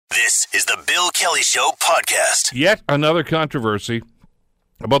This is the Bill Kelly Show podcast. Yet another controversy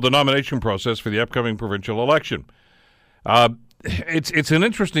about the nomination process for the upcoming provincial election. It's an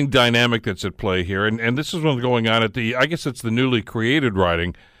interesting dynamic that's at play here, and this is what's going on at I guess it's the newly created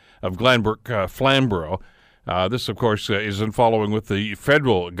riding of Glanbrook-Flamborough. This, of course, is in following with the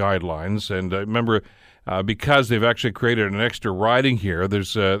federal guidelines, and remember, because they've actually created an extra riding here,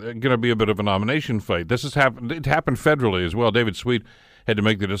 there's going to be a bit of a nomination fight. This has happened. It happened federally as well. David Sweet had to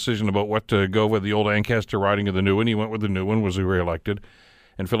make the decision about what to go with, the old Ancaster riding or the new one. He went with the new one, was re-elected,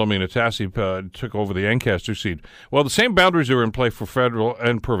 and Philomena Tassi took over the Ancaster seat. Well, the same boundaries are in play for federal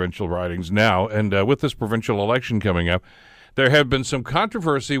and provincial ridings now, and with this provincial election coming up, there have been some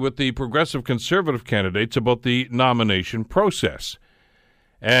controversy with the Progressive Conservative candidates about the nomination process.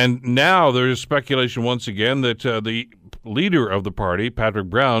 And now there is speculation once again that the leader of the party, Patrick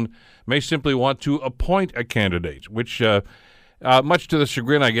Brown, may simply want to appoint a candidate, which, much to the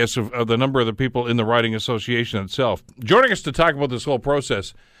chagrin, I guess, of the number of the people in the riding association itself. Joining us to talk about this whole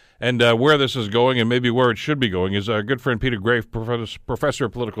process and where this is going and maybe where it should be going is our good friend Peter Graefe, professor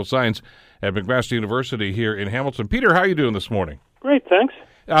of political science at McMaster University here in Hamilton. Peter, how are you doing this morning? Great, thanks.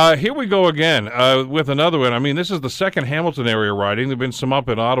 Here we go again with another one. I mean, this is the second Hamilton area riding. There have been some up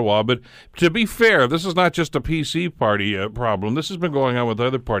in Ottawa, but to be fair, this is not just a PC party problem. This has been going on with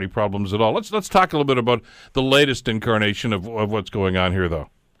other party problems at all. Let's talk a little bit about the latest incarnation of what's going on here, though.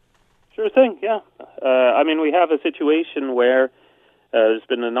 Sure thing, yeah. I mean, we have a situation where there's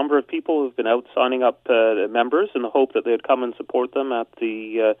been a number of people who've been out signing up members in the hope that they'd come and support them at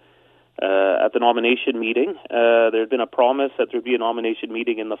the nomination meeting. There had been a promise that there'd be a nomination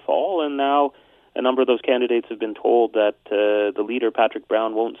meeting in the fall, and now a number of those candidates have been told that the leader, Patrick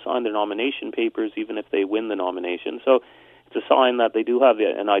Brown, won't sign their nomination papers even if they win the nomination. So it's a sign that they do have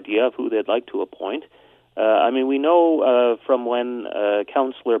an idea of who they'd like to appoint. I mean, we know from when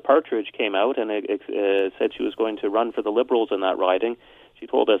Councillor Partridge came out and said she was going to run for the Liberals in that riding, she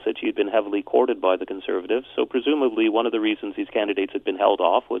told us that she had been heavily courted by the Conservatives. So presumably one of the reasons these candidates had been held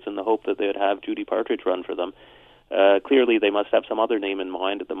off was in the hope that they would have Judy Partridge run for them. Clearly, they must have some other name in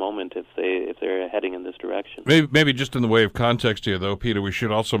mind at the moment if they're heading in this direction. Maybe just in the way of context here, though, Peter, we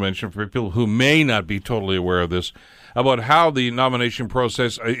should also mention for people who may not be totally aware of this, about how the nomination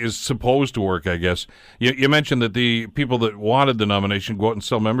process is supposed to work, I guess. You mentioned that the people that wanted the nomination go out and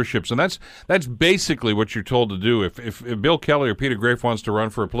sell memberships, and that's basically what you're told to do. If Bill Kelly or Peter Graefe wants to run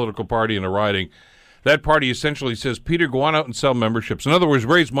for a political party in a riding, that party essentially says, Peter, go on out and sell memberships. In other words,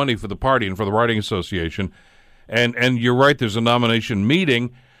 raise money for the party and for the riding association. And you're right, there's a nomination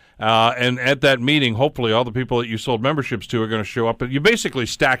meeting, and at that meeting, hopefully all the people that you sold memberships to are going to show up. You're basically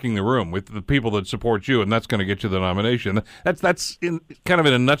stacking the room with the people that support you, and that's going to get you the nomination. That's in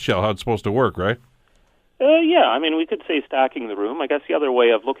a nutshell how it's supposed to work, right? Yeah, I mean, we could say stacking the room. I guess the other way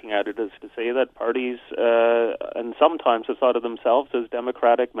of looking at it is to say that parties, and sometimes have thought of themselves as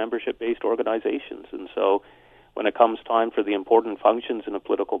democratic membership-based organizations, and so when it comes time for the important functions in a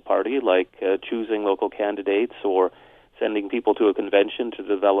political party, like choosing local candidates or sending people to a convention to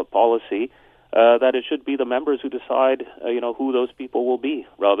develop policy, that it should be the members who decide, who those people will be,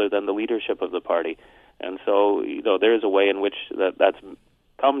 rather than the leadership of the party. And so, there is a way in which that's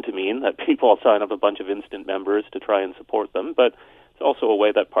come to mean that people sign up a bunch of instant members to try and support them, but it's also a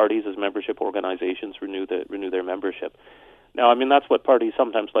way that parties as membership organizations renew their membership. Now, I mean, that's what parties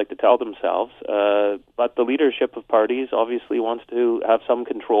sometimes like to tell themselves, but the leadership of parties obviously wants to have some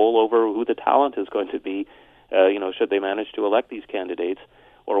control over who the talent is going to be, should they manage to elect these candidates,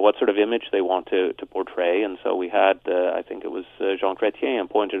 or what sort of image they want to portray. And so we had, I think it was Jean Chrétien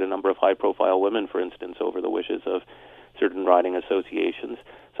appointed a number of high-profile women, for instance, over the wishes of certain riding associations.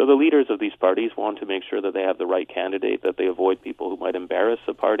 So the leaders of these parties want to make sure that they have the right candidate, that they avoid people who might embarrass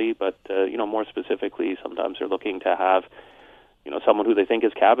the party, but, more specifically, sometimes they're looking to have someone who they think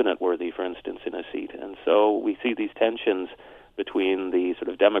is cabinet-worthy, for instance, in a seat. And so we see these tensions between the sort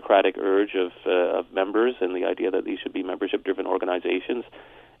of democratic urge of members and the idea that these should be membership-driven organizations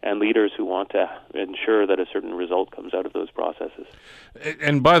and leaders who want to ensure that a certain result comes out of those processes.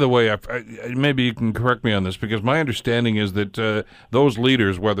 And by the way, maybe you can correct me on this, because my understanding is that those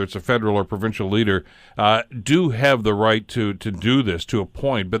leaders, whether it's a federal or provincial leader, do have the right to do this, to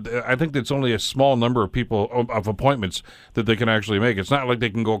appoint. But I think it's only a small number of people, of appointments, that they can actually make. It's not like they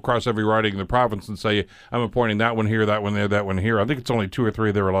can go across every riding in the province and say, I'm appointing that one here, that one there, that one here. I think it's only 2 or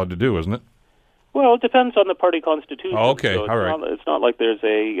 3 they're allowed to do, isn't it? Well, it depends on the party constitution. Oh, okay, so all right. It's not like there's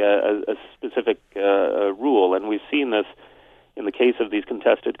a specific rule, and we've seen this in the case of these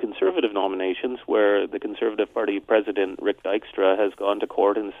contested Conservative nominations, where the Conservative Party president, Rick Dykstra, has gone to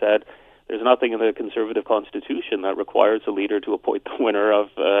court and said there's nothing in the Conservative Constitution that requires a leader to appoint the winner of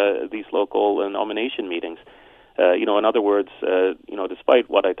these local nomination meetings. In other words, despite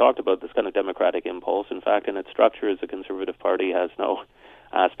what I talked about, this kind of democratic impulse, in fact, in its structures, the Conservative Party has no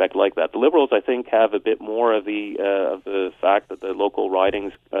aspect like that. The Liberals, I think, have a bit more of the fact that the local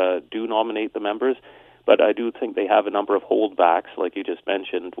ridings do nominate the members, but I do think they have a number of holdbacks, like you just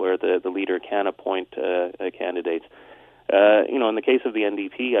mentioned, where the leader can appoint candidates. In the case of the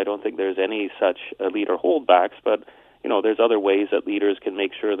NDP, I don't think there's any such leader holdbacks, but there's other ways that leaders can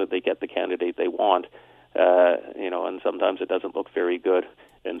make sure that they get the candidate they want. And sometimes it doesn't look very good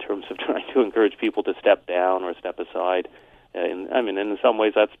in terms of trying to encourage people to step down or step aside. In some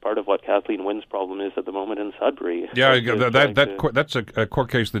ways, that's part of what Kathleen Wynne's problem is at the moment in Sudbury. Yeah, that's a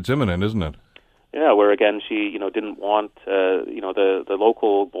court case that's imminent, isn't it? Yeah, where again she didn't want the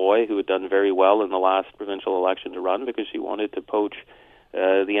local boy who had done very well in the last provincial election to run, because she wanted to poach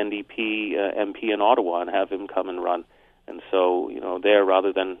the NDP MP in Ottawa and have him come and run. And so, there,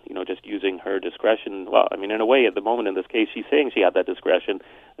 rather than, just using her discretion, well, in a way, at the moment in this case, she's saying she had that discretion.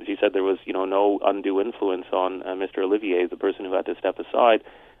 And she said there was, no undue influence on Mr. Olivier, the person who had to step aside,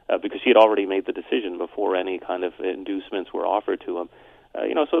 because she had already made the decision before any kind of inducements were offered to him.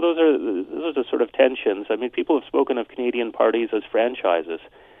 So those are the sort of tensions. People have spoken of Canadian parties as franchises,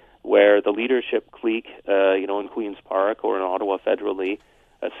 where the leadership clique, in Queen's Park or in Ottawa federally,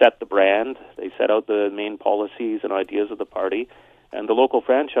 set the brand. They set out the main policies and ideas of the party. And the local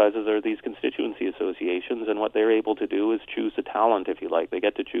franchises are these constituency associations, and what they're able to do is choose the talent, if you like. They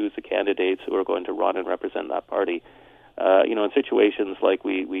get to choose the candidates who are going to run and represent that party. In situations like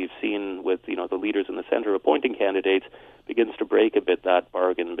we've seen with, the leaders in the centre appointing candidates, begins to break a bit that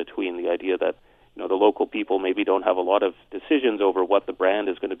bargain between the idea that, the local people maybe don't have a lot of decisions over what the brand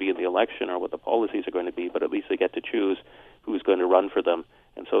is going to be in the election or what the policies are going to be, but at least they get to choose who's going to run for them,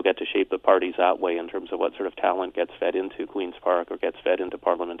 and so get to shape the parties that way in terms of what sort of talent gets fed into Queen's Park or gets fed into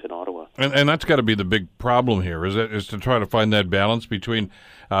Parliament in Ottawa. And that's got to be the big problem here, is to try to find that balance between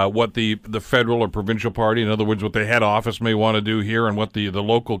what the federal or provincial party, in other words, what the head office may want to do here, and what the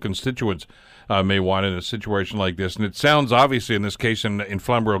local constituents may want in a situation like this. And it sounds, obviously, in this case in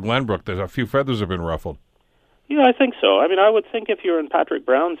Flamborough-Glenbrook, that a few feathers have been ruffled. Yeah, I think so. I would think if you're in Patrick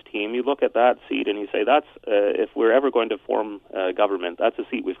Brown's team, you look at that seat and you say, that's if we're ever going to form government, that's a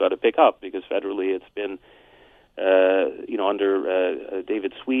seat we've got to pick up, because federally it's been, under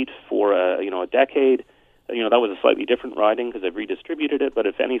David Sweet for a decade. That was a slightly different riding because they've redistributed it. But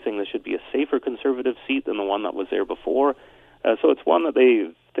if anything, this should be a safer Conservative seat than the one that was there before. So it's one that they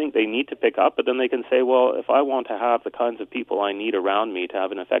think they need to pick up. But then they can say, well, if I want to have the kinds of people I need around me to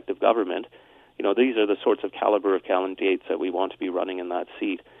have an effective government, these are the sorts of caliber of candidates that we want to be running in that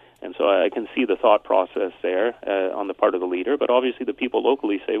seat. And so I can see the thought process there on the part of the leader. But obviously the people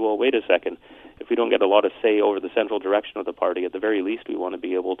locally say, well, wait a second. If we don't get a lot of say over the central direction of the party, at the very least we want to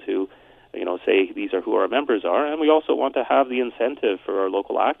be able to, say these are who our members are. And we also want to have the incentive for our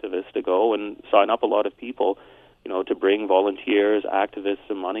local activists to go and sign up a lot of people, to bring volunteers, activists,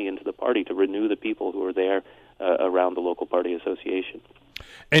 and money into the party to renew the people who are there around the local party association.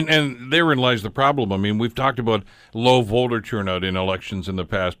 And therein lies the problem. We've talked about low voter turnout in elections in the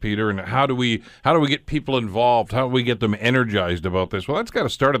past, Peter, and how do we get people involved? How do we get them energized about this? Well, that's got to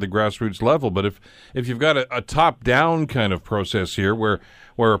start at the grassroots level. But if you've got a top-down kind of process here where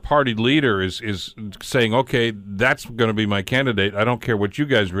a party leader is saying, okay, that's going to be my candidate, I don't care what you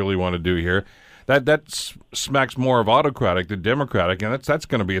guys really want to do here, that smacks more of autocratic than democratic, and that's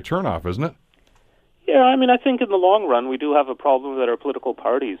going to be a turnoff, isn't it? Yeah, I think in the long run we do have a problem that our political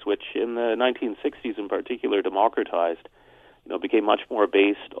parties, which in the 1960s in particular democratized, became much more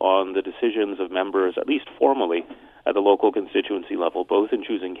based on the decisions of members, at least formally, at the local constituency level, both in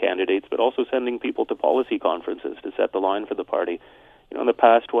choosing candidates but also sending people to policy conferences to set the line for the party. In the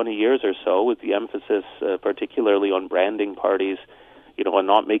past 20 years or so, with the emphasis particularly on branding parties, and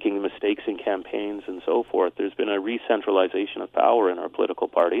not making mistakes in campaigns and so forth, there's been a re-centralization of power in our political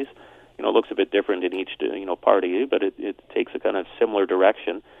parties. It looks a bit different in each, party, but it takes a kind of similar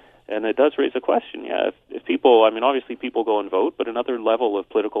direction. And it does raise a question, if people, obviously people go and vote, but another level of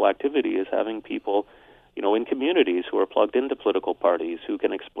political activity is having people, in communities who are plugged into political parties, who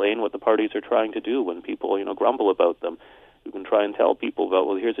can explain what the parties are trying to do when people, grumble about them, who can try and tell people about,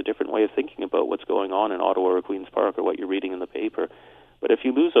 well, here's a different way of thinking about what's going on in Ottawa or Queen's Park or what you're reading in the paper. But if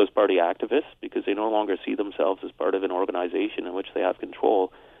you lose those party activists because they no longer see themselves as part of an organization in which they have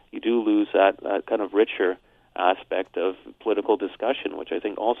control, you do lose that kind of richer aspect of political discussion, which I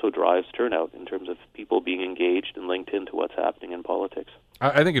think also drives turnout in terms of people being engaged and linked into what's happening in politics.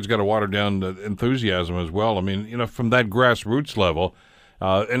 I think it's got to water down the enthusiasm as well. From that grassroots level,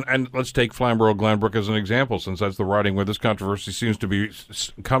 And let's take Flamborough-Glanbrook as an example, since that's the riding where this controversy seems to be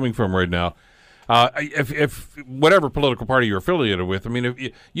coming from right now. If whatever political party you're affiliated with, I mean,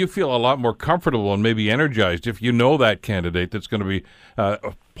 if you feel a lot more comfortable and maybe energized if you know that candidate that's going to be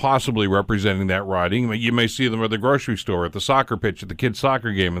possibly representing that riding. You may see them at the grocery store, at the soccer pitch, at the kids'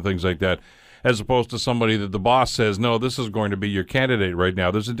 soccer game, and things like that, as opposed to somebody that the boss says, no, this is going to be your candidate right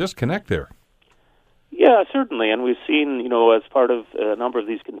now. There's a disconnect there. Yeah, certainly, and we've seen, as part of a number of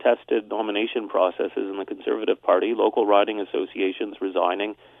these contested nomination processes in the Conservative Party, local riding associations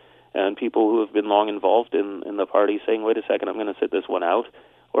resigning, and people who have been long involved in the party saying, wait a second, I'm going to sit this one out,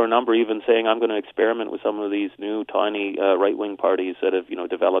 or a number even saying, I'm going to experiment with some of these new tiny right-wing parties that have,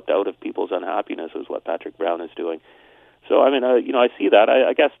 developed out of people's unhappiness, is what Patrick Brown is doing. So, I mean, I see that.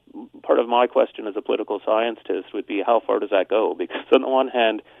 I guess part of my question as a political scientist would be, how far does that go? Because on the one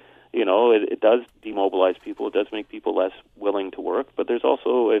hand, it does demobilize people, it does make people less willing to work, but there's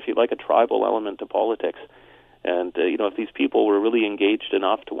also, if you like, a tribal element to politics. And, if these people were really engaged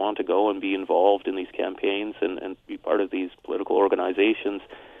enough to want to go and be involved in these campaigns and be part of these political organizations,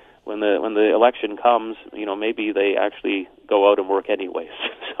 when the election comes, maybe they actually go out and work anyways.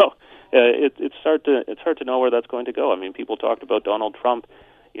 So it's hard to know where that's going to go. I mean, people talked about Donald Trump,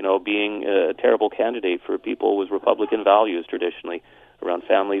 being a terrible candidate for people with Republican values traditionally, around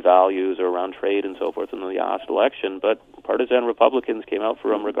family values or around trade and so forth in the last election. But partisan Republicans came out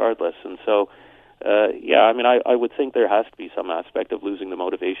for him regardless. And so, I would think there has to be some aspect of losing the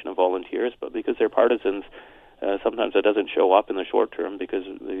motivation of volunteers, but because they're partisans, sometimes that doesn't show up in the short term because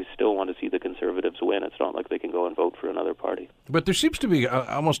they still want to see the Conservatives win. It's not like they can go and vote for another party. But there seems to be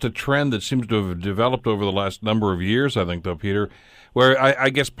almost a trend that seems to have developed over the last number of years, I think, though, Peter, where I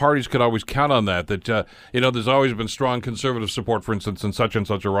guess parties could always count on that there's always been strong Conservative support, for instance, in such and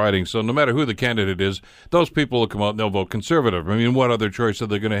such a riding. So no matter who the candidate is, those people will come out and they'll vote Conservative. I mean, what other choice are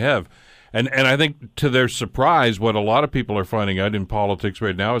they going to have? And I think, to their surprise, what a lot of people are finding out in politics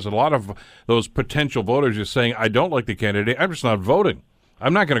right now is a lot of those potential voters are saying, I don't like the candidate, I'm just not voting.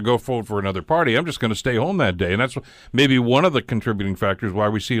 I'm not going to go vote for another party. I'm just going to stay home that day. And that's maybe one of the contributing factors why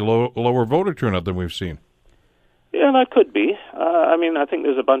we see lower voter turnout than we've seen. Yeah, that could be. I think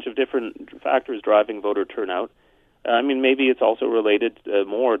there's a bunch of different factors driving voter turnout. Maybe it's also related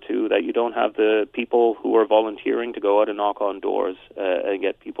more to that you don't have the people who are volunteering to go out and knock on doors and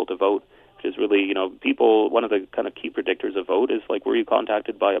get people to vote. Which is really, people, one of the kind of key predictors of vote is, like, were you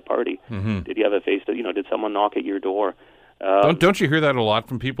contacted by a party? Mm-hmm. Did you have a face to, did someone knock at your door? Don't you hear that a lot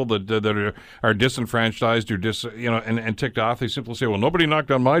from people that are disenfranchised or and ticked off? They simply say, well, nobody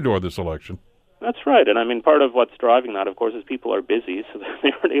knocked on my door this election. That's right. And part of what's driving that, of course, is people are busy, so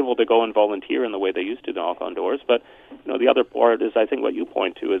they aren't able to go and volunteer in the way they used to knock on doors. But, the other part is, I think what you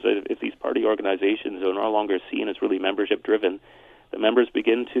point to is that if these party organizations are no longer seen as really membership-driven, the members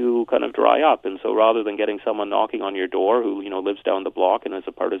begin to kind of dry up. And so rather than getting someone knocking on your door who, lives down the block and is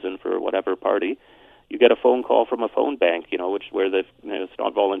a partisan for whatever party, you get a phone call from a phone bank, where it's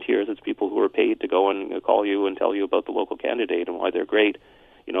not volunteers, it's people who are paid to go and call you and tell you about the local candidate and why they're great,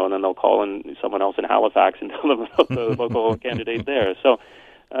 and then they'll call in someone else in Halifax and tell them about the local candidate there. So,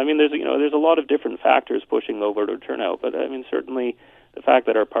 there's a lot of different factors pushing low voter turnout, but certainly the fact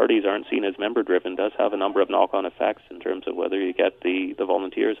that our parties aren't seen as member-driven does have a number of knock-on effects in terms of whether you get the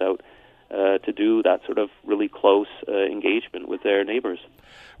volunteers out to do that sort of really close engagement with their neighbors.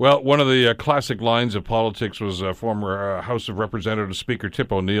 Well, one of the classic lines of politics was former House of Representatives Speaker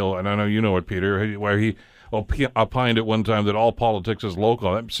Tip O'Neill, and I know you know it, Peter, where he opined at one time that all politics is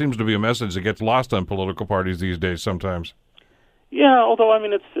local. That seems to be a message that gets lost on political parties these days sometimes. Yeah, although,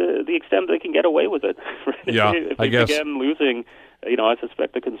 it's the extent they can get away with it. Yeah, if I guess. Begin losing, I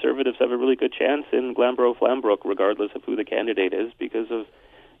suspect the Conservatives have a really good chance in Glanborough-Flamborough, regardless of who the candidate is, because of,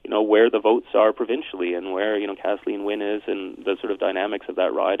 where the votes are provincially and where, Kathleen Wynne is and the sort of dynamics of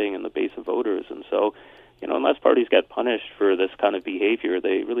that riding and the base of voters. And so, unless parties get punished for this kind of behavior,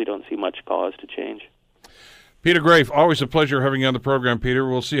 they really don't see much cause to change. Peter Graefe, always a pleasure having you on the program, Peter.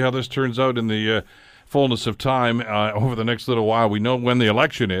 We'll see how this turns out in the fullness of time over the next little while. We know when the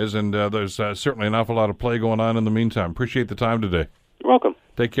election is, and there's certainly an awful lot of play going on in the meantime. Appreciate the time today. You're welcome.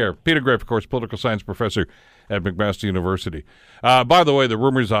 Take care. Peter Graefe, of course, political science professor at McMaster University. By the way, the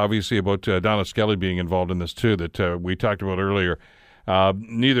rumors, obviously, about Donna Skelly being involved in this, too, that we talked about earlier.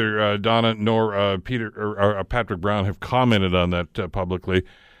 Neither Donna nor Peter or Patrick Brown have commented on that publicly.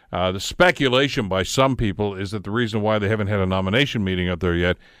 The speculation by some people is that the reason why they haven't had a nomination meeting out there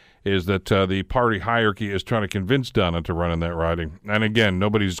yet is that the party hierarchy is trying to convince Donna to run in that riding. And again,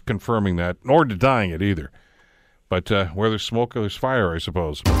 nobody's confirming that, nor denying it either. But where there's smoke, there's fire, I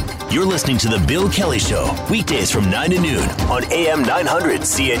suppose. You're listening to The Bill Kelly Show, weekdays from 9 to noon on AM 900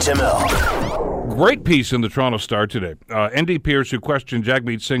 CHML. Great piece in the Toronto Star today. NDPers who question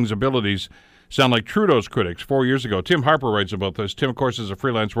Jagmeet Singh's abilities sound like Trudeau's critics 4 years ago. Tim Harper writes about this. Tim, of course, is a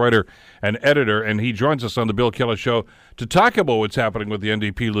freelance writer and editor, and he joins us on the Bill Kelly Show to talk about what's happening with the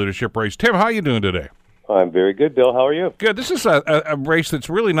NDP leadership race. Tim, how are you doing today? I'm very good, Bill. How are you? Good. This is a race that's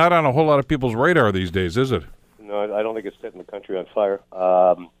really not on a whole lot of people's radar these days, is it? No, I don't think it's setting the country on fire.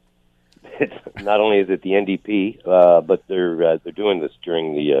 Not only is it the NDP, but they're doing this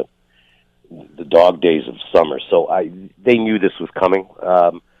during the dog days of summer. So they knew this was coming.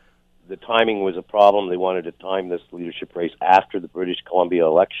 The timing was a problem. They wanted to time this leadership race after the British Columbia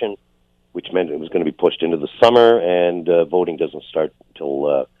election, which meant it was going to be pushed into the summer, and voting doesn't start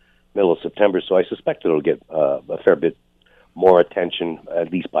until middle of September. So I suspect it'll get a fair bit more attention,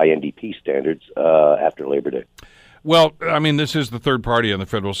 at least by NDP standards, after Labor Day. Well, I mean, this is the third party on the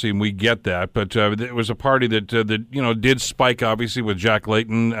federal scene. We get that, but it was a party that did spike, obviously, with Jack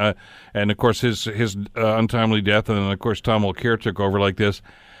Layton, and of course his untimely death, and then of course Tom Mulcair took over like this.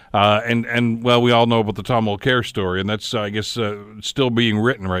 And we all know about the Tom Mulcair story, and that's, I guess, still being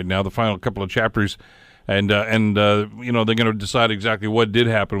written right now, the final couple of chapters. And they're going to decide exactly what did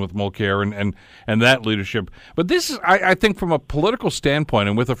happen with Mulcair and that leadership. But this is, I think, from a political standpoint,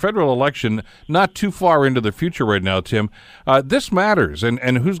 and with a federal election not too far into the future right now, Tim, this matters.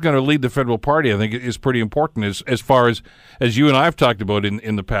 And who's going to lead the federal party, I think, is pretty important as far as you and I have talked about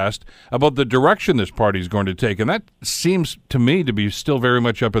in the past, about the direction this party is going to take. And that seems to me to be still very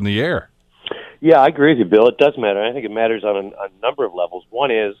much up in the air. Yeah, I agree with you, Bill. It does matter. I think it matters on a number of levels.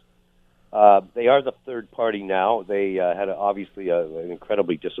 One is, they are the third party now. They had obviously an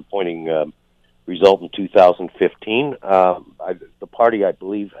incredibly disappointing result in 2015. The party, I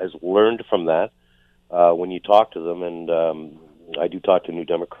believe, has learned from that when you talk to them, and I do talk to New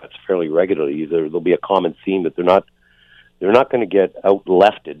Democrats fairly regularly. There'll be a common theme that they're not going to get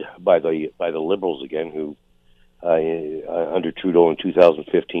out-lefted by the Liberals again, who under Trudeau in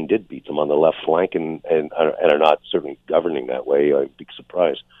 2015 did beat them on the left flank and are not certainly governing that way. I'd be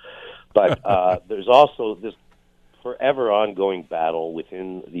surprised. But there's also this forever ongoing battle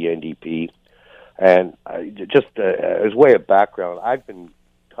within the NDP. And just as way of background, I've been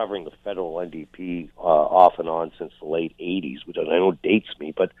covering the federal NDP off and on since the late 80s, which I know dates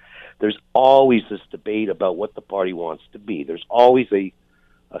me, but there's always this debate about what the party wants to be. There's always a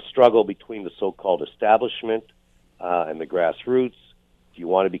struggle between the so-called establishment and the grassroots. Do you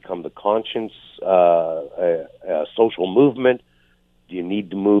want to become the conscience social movement? Do you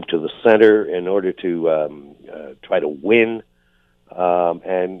need to move to the center in order to try to win?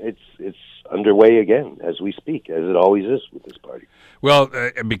 And it's underway again as we speak, as it always is with this party. Well,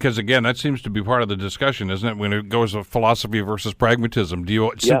 because again, that seems to be part of the discussion, isn't it? When it goes to philosophy versus pragmatism, do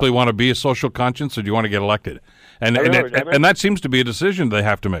you simply want to be a social conscience, or do you want to get elected? And that seems to be a decision they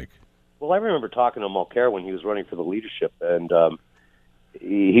have to make. Well, I remember talking to Mulcair when he was running for the leadership, and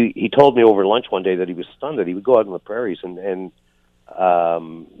he told me over lunch one day that he was stunned that he would go out in the prairies and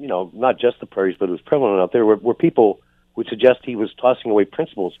not just the prairies, but it was prevalent out there where people would suggest he was tossing away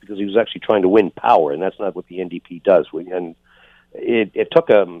principles because he was actually trying to win power, and that's not what the NDP does. And it took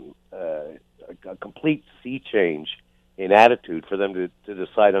a complete sea change in attitude for them to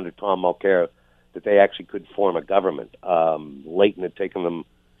decide under Tom Mulcair that they actually could form a government. Layton had taken them,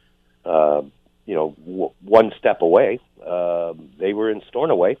 one step away. They were in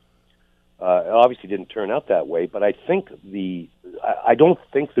Stornoway. It obviously didn't turn out that way, but I think I don't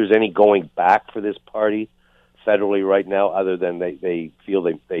think there's any going back for this party federally right now, other than they feel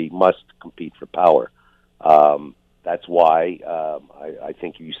they must compete for power. That's why I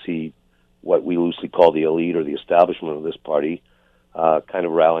think you see what we loosely call the elite or the establishment of this party kind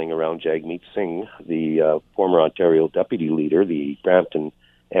of rallying around Jagmeet Singh, the former Ontario deputy leader, the Brampton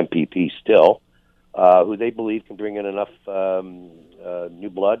MPP still, who they believe can bring in enough new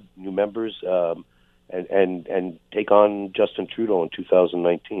blood, new members, and take on Justin Trudeau in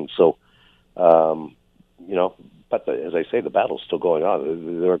 2019. So, but as I say, the battle's still going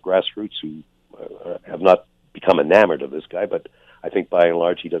on. There are grassroots who have not become enamored of this guy, but I think by and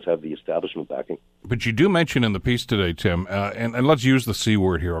large he does have the establishment backing. But you do mention in the piece today, Tim, and let's use the C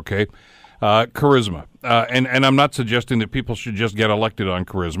word here, okay? Charisma. And I'm not suggesting that people should just get elected on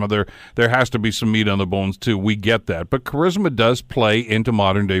charisma. There has to be some meat on the bones, too. We get that. But charisma does play into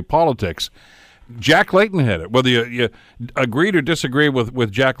modern-day politics. Jack Layton had it. Whether you agreed or disagree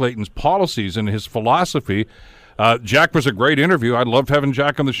with Jack Layton's policies and his philosophy, Jack was a great interview. I loved having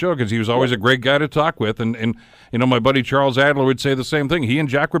Jack on the show because he was always a great guy to talk with. And my buddy Charles Adler would say the same thing. He and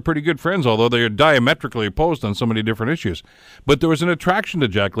Jack were pretty good friends, although they are diametrically opposed on so many different issues. But there was an attraction to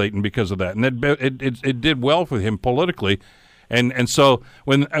Jack Layton because of that, and it did well for him politically. And so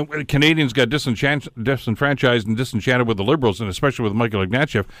when Canadians got disenfranchised and disenchanted with the Liberals, and especially with Michael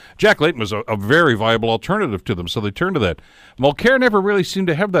Ignatieff, Jack Layton was a very viable alternative to them, so they turned to that. Mulcair never really seemed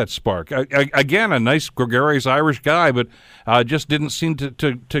to have that spark. Again, a nice, gregarious Irish guy, but just didn't seem to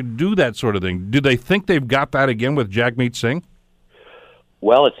do that sort of thing. Do they think they've got that again with Jagmeet Singh?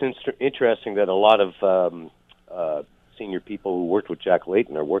 Well, it's interesting that a lot of senior people who worked with Jack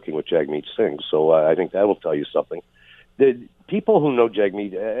Layton are working with Jagmeet Singh, so I think that will tell you something. The people who know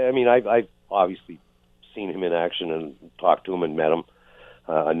Jagmeet, I mean, I've obviously seen him in action and talked to him and met him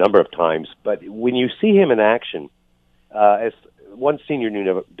a number of times. But when you see him in action, as one senior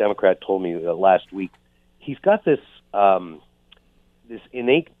New Democrat told me last week, he's got this this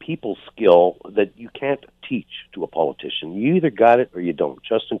innate people skill that you can't teach to a politician. You either got it or you don't.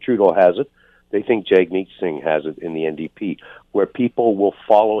 Justin Trudeau has it. They think Jagmeet Singh has it in the NDP, where people will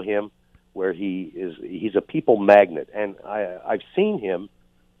follow him, where he's a people magnet. And I've seen him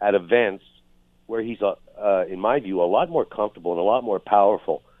at events where he's, in my view, a lot more comfortable and a lot more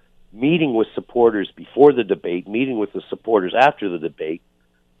powerful, meeting with supporters before the debate, meeting with the supporters after the debate,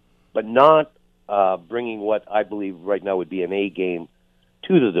 but not bringing what I believe right now would be an A game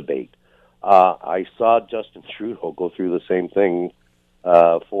to the debate. I saw Justin Trudeau go through the same thing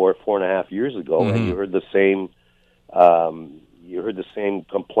 4.5 years ago, and you heard the same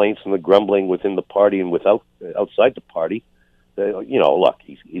complaints and the grumbling within the party and outside the party. Look,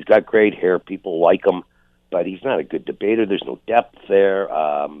 he's got great hair. People like him, but he's not a good debater. There's no depth there.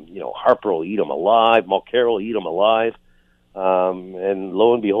 Harper will eat him alive. Mulcair will eat him alive. And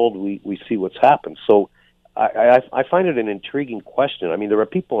lo and behold, we see what's happened. So I find it an intriguing question. I mean, there are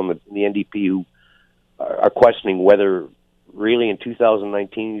people in the NDP who are questioning whether really in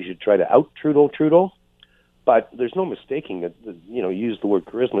 2019 you should try to out Trudeau. But there's no mistaking that, use the word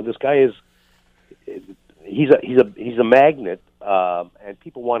charisma. This guy he's a magnet, and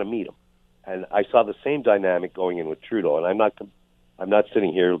people want to meet him. And I saw the same dynamic going in with Trudeau. And I'm not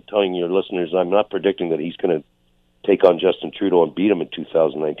sitting here telling your listeners, I'm not predicting that he's going to take on Justin Trudeau and beat him in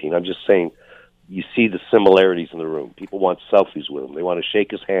 2019. I'm just saying you see the similarities in the room. People want selfies with him. They want to shake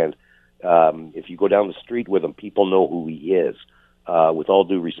his hand. If you go down the street with him, people know who he is. With all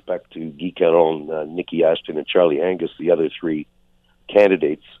due respect to Guy Caron, Nikki Ashton, and Charlie Angus, the other three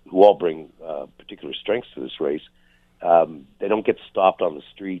candidates who all bring particular strengths to this race, they don't get stopped on the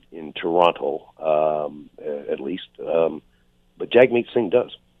street in Toronto, at least. But Jagmeet Singh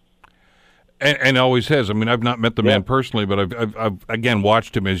does. And always has. I mean, I've not met the man personally, but I've again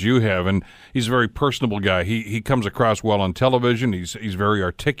watched him as you have, and he's a very personable guy. He comes across well on television. He's very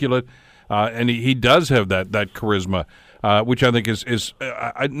articulate, and he does have that charisma, which I think is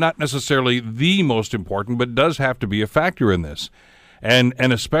not necessarily the most important, but does have to be a factor in this, and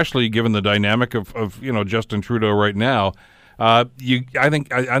especially given the dynamic of Justin Trudeau right now. I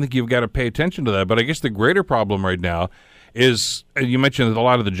think you've got to pay attention to that. But I guess the greater problem right now is, you mentioned that a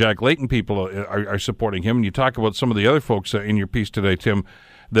lot of the Jack Layton people are supporting him, and you talk about some of the other folks in your piece today, Tim,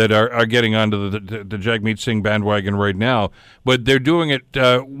 that are getting onto the Jagmeet Singh bandwagon right now, but they're doing it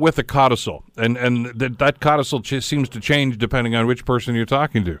with a codicil, and that codicil seems to change depending on which person you're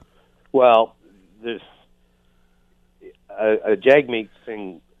talking to. Well, there's a Jagmeet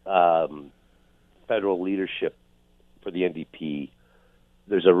Singh federal leadership for the NDP.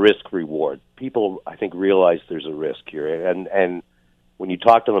 There's a risk-reward. People, I think, realize there's a risk here. And when you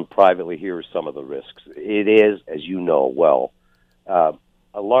talk to them privately, here are some of the risks. It is, as you know well,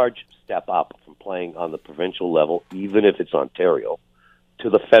 a large step up from playing on the provincial level, even if it's Ontario, to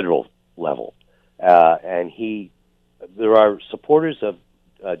the federal level. And there are supporters of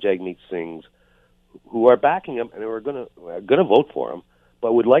Jagmeet Singh's who are backing him and who are going to vote for him,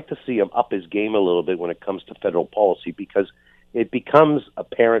 but would like to see him up his game a little bit when it comes to federal policy, because it becomes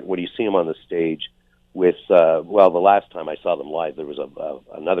apparent when you see him on the stage with, the last time I saw them live, there was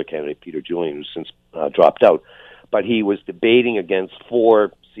another candidate, Peter Julian, who's since dropped out, but he was debating against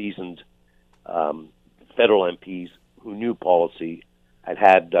four seasoned federal MPs who knew policy and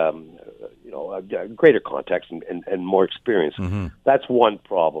had a greater context and more experience. Mm-hmm. That's one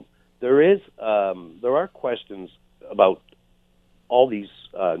problem. There are questions about all these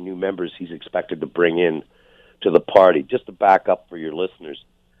new members he's expected to bring in to the party. Just to back up for your listeners,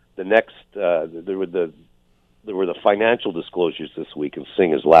 the next there were the financial disclosures this week, and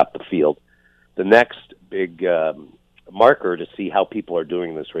Singh has lapped the field. The next big marker to see how people are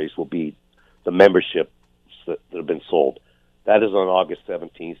doing in this race will be the membership that have been sold. That is on August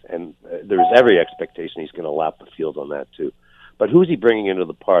 17th, and there's every expectation he's going to lap the field on that too. But who's he bringing into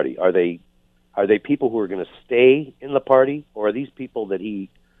the party? Are they people who are going to stay in the party, or are these people that he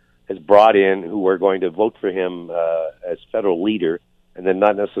has brought in who are going to vote for him as federal leader and then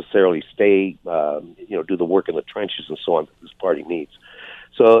not necessarily stay, do the work in the trenches and so on that this party needs?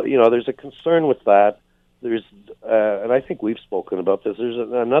 So, there's a concern with that. There's, and I think we've spoken about this, there's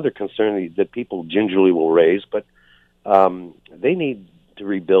another concern that people gingerly will raise, but they need to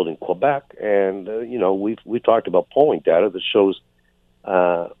rebuild in Quebec. And, we've talked about polling data that shows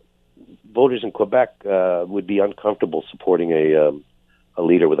voters in Quebec would be uncomfortable supporting a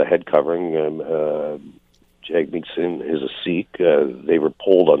leader with a head covering. Jagmeet Singh is a Sikh. They were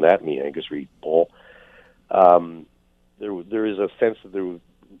polled on that in the Angus Reid poll. There is a sense that there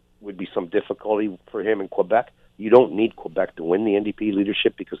would be some difficulty for him in Quebec. You don't need Quebec to win the NDP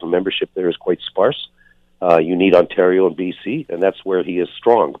leadership because the membership there is quite sparse. You need Ontario and BC, and that's where he is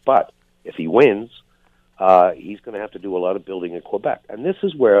strong. But if he wins, he's going to have to do a lot of building in Quebec. And this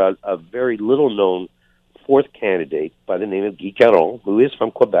is where a very little-known fourth candidate by the name of Guy Caron, who is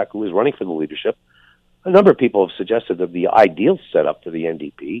from Quebec, who is running for the leadership, a number of people have suggested that the ideal setup for the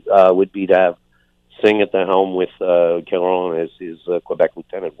NDP would be to have Singh at the helm with Caron as his Quebec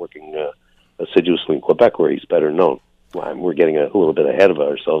lieutenant working assiduously in Quebec, where he's better known. Well, we're getting a little bit ahead of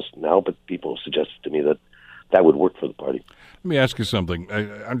ourselves now, but people have suggested to me that that would work for the party. Let me ask you something.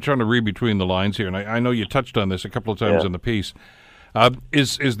 I'm trying to read between the lines here, and I know you touched on this a couple of times in the piece.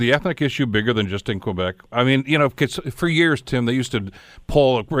 Is the ethnic issue bigger than just in Quebec? I mean, for years, Tim, they used to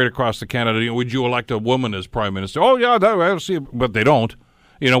poll right across the Canada, would you elect a woman as prime minister? Oh, yeah, I'll see, but they don't.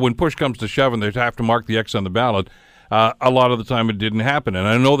 When push comes to shove and they have to mark the X on the ballot, a lot of the time it didn't happen. And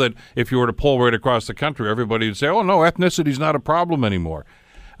I know that if you were to poll right across the country, everybody would say, oh, no, ethnicity's not a problem anymore.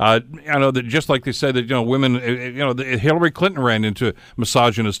 I know that just like they said that, women, Hillary Clinton ran into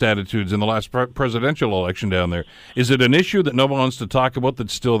misogynist attitudes in the last presidential election down there. Is it an issue that no one wants to talk about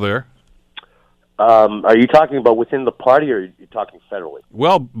that's still there? Are you talking about within the party, or are you talking federally?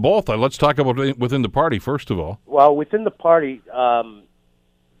 Well, both. Let's talk about within the party, first of all. Well, within the party,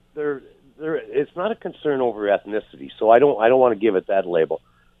 it's not a concern over ethnicity, so I don't want to give it that label.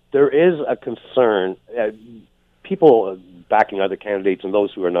 There is a concern. People backing other candidates and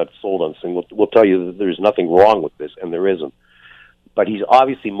those who are not sold on Singh will tell you that there's nothing wrong with this, and there isn't. But he's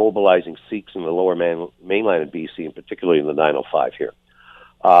obviously mobilizing Sikhs in the lower mainland of BC, and particularly in the 905 here.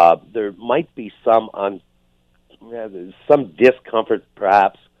 There might be some discomfort,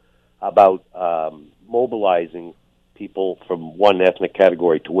 perhaps, about mobilizing people from one ethnic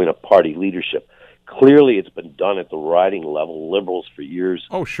category to win a party leadership. Clearly, it's been done at the riding level. Liberals for years.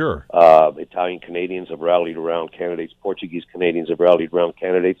 Oh, sure. Italian Canadians have rallied around candidates. Portuguese Canadians have rallied around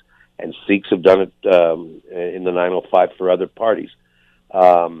candidates. And Sikhs have done it in the 905 for other parties.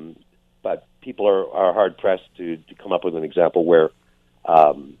 But people are hard-pressed to come up with an example where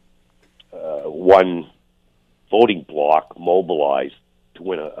one voting bloc mobilized to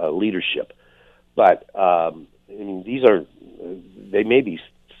win a leadership. But, they may be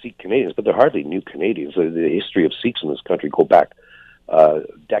Sikh Canadians, but they're hardly new Canadians. The history of Sikhs in this country go back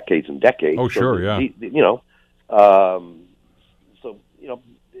decades and decades. Oh, sure,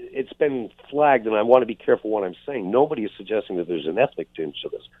 it's been flagged, and I want to be careful what I'm saying. Nobody is suggesting that there's an ethnic tinge to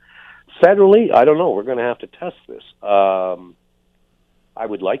this. Federally, I don't know. We're going to have to test this. I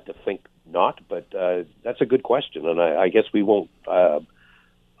would like to think not, but that's a good question, and I guess we won't.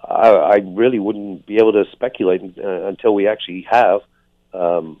 I really wouldn't be able to speculate until we actually have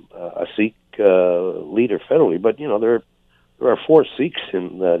a Sikh leader federally. But there are 4 Sikhs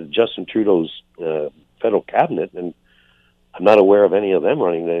in Justin Trudeau's federal cabinet, and I'm not aware of any of them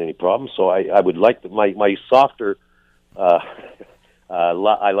running into any problems. So I would like my softer I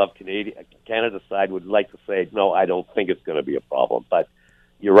love Canada side would like to say no. I don't think it's going to be a problem, but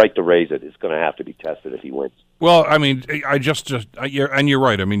you're right to raise it. It's going to have to be tested if he wins. Well, I mean, you're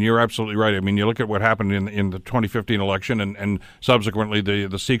right. I mean, you're absolutely right. I mean, you look at what happened in the 2015 election, and subsequently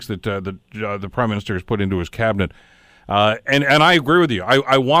the Sikhs that the Prime Minister has put into his cabinet, and I agree with you.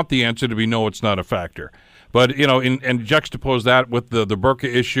 I want the answer to be no, it's not a factor. But and juxtapose that with the burqa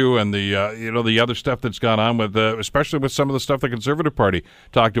issue and the other stuff that's gone on with especially with some of the stuff the Conservative Party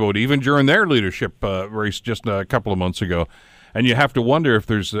talked about even during their leadership race just a couple of months ago. And you have to wonder if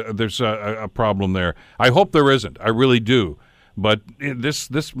there's a problem there. I hope there isn't. I really do. But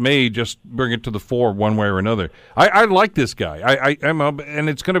this may just bring it to the fore one way or another. I like this guy. And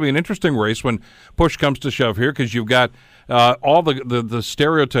it's going to be an interesting race when push comes to shove here, because you've got all the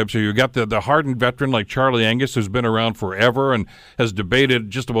stereotypes here. You've got the hardened veteran like Charlie Angus, who's been around forever and has debated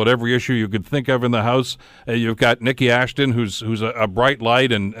just about every issue you could think of in the House. You've got Nikki Ashton, who's a bright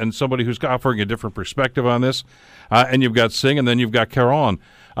light and somebody who's offering a different perspective on this. And you've got Singh, and then you've got Caron.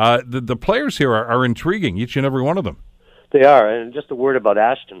 The players here are intriguing, each and every one of them. They are, and just a word about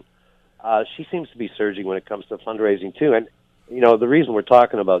Ashton. She seems to be surging when it comes to fundraising, too. And, the reason we're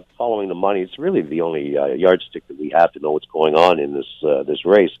talking about following the money, it's really the only yardstick that we have to know what's going on in this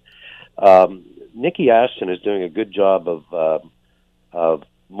race. Nikki Ashton is doing a good job of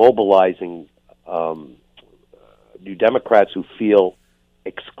mobilizing New Democrats who feel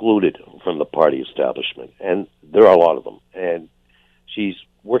excluded from the party establishment, and there are a lot of them. And she's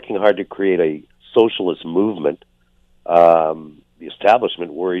working hard to create a socialist movement. The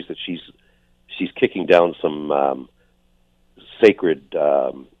establishment worries that she's kicking down some sacred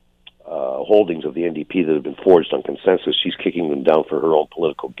holdings of the NDP that have been forged on consensus. She's kicking them down for her own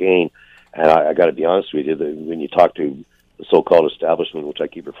political gain. And I got to be honest with you, when you talk to the so-called establishment, which I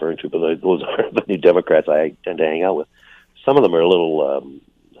keep referring to, but those are the New Democrats I tend to hang out with, some of them are a little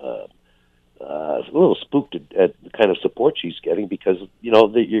spooked at the kind of support she's getting, because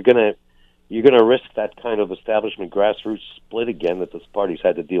you're going to risk that kind of establishment grassroots split again that this party's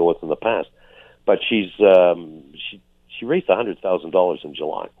had to deal with in the past. But she raised $100,000 in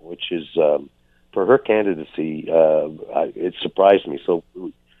July, which is for her candidacy. It surprised me. So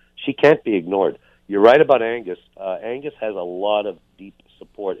she can't be ignored. You're right about Angus. Angus has a lot of deep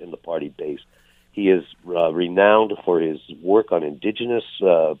support in the party base. He is renowned for his work on Indigenous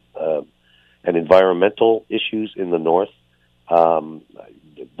and environmental issues in the North.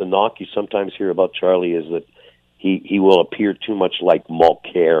 The knock you sometimes hear about Charlie is that he will appear too much like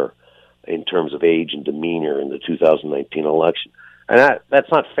Mulcair in terms of age and demeanor in the 2019 election. And that's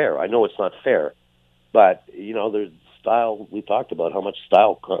not fair. I know it's not fair. But, there's style. We talked about how much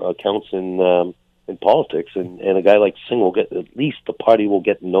style counts in politics. And a guy like Singh will get, at least the party will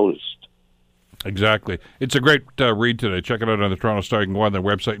get noticed. Exactly. It's a great read today. Check it out on the Toronto Star. You can go on their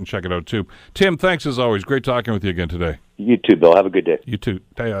website and check it out, too. Tim, thanks as always. Great talking with you again today. You too, Bill. Have a good day. You too.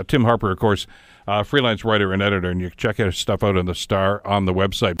 Tim Harper, of course, freelance writer and editor, and you can check his stuff out on the Star on the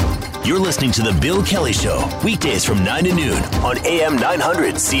website. You're listening to The Bill Kelly Show, weekdays from 9 to noon on AM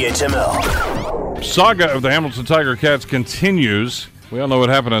 900 CHML. Saga of the Hamilton Tiger Cats continues. We all know what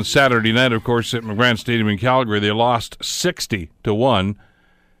happened on Saturday night, of course, at McGrann Stadium in Calgary. They lost 60-1.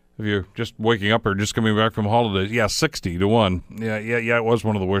 If you're just waking up or just coming back from holidays, 60-1. Yeah, it was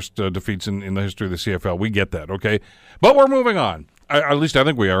one of the worst defeats in the history of the CFL. We get that, okay? But we're moving on. At least I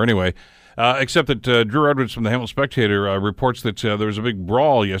think we are anyway. Except that Drew Edwards from the Hamilton Spectator reports that there was a big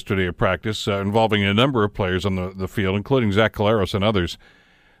brawl yesterday at practice involving a number of players on the field, including Zach Collaros and others.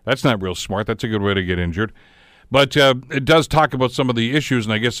 That's not real smart. That's a good way to get injured. But it does talk about some of the issues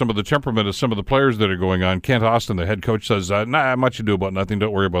and I guess some of the temperament of some of the players that are going on. Kent Austin, the head coach, says, not much to do about nothing.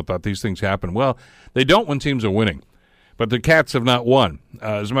 Don't worry about that. These things happen. Well, they don't when teams are winning. But the Cats have not won.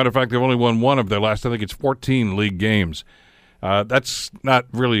 As a matter of fact, they've only won one of their last, I think it's 14 league games. That's not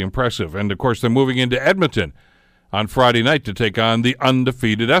really impressive. And, of course, they're moving into Edmonton on Friday night to take on the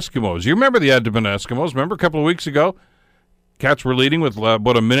undefeated Eskimos. You remember the Edmonton Eskimos? Remember a couple of weeks ago? Cats were leading with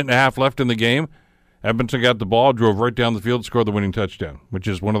about a minute and a half left in the game. Edmonton got the ball, drove right down the field, scored the winning touchdown, which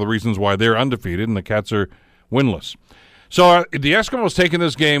is one of the reasons why they're undefeated and the Cats are winless. So the Eskimos taking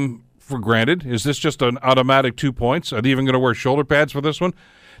this game for granted. Is this just an automatic 2 points? Are they even going to wear shoulder pads for this one?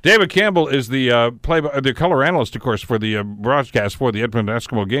 David Campbell is the color analyst, of course, for the broadcast for the Edmonton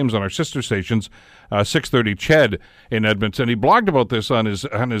Eskimo games on our sister stations, 630 CHED in Edmonton. He blogged about this on his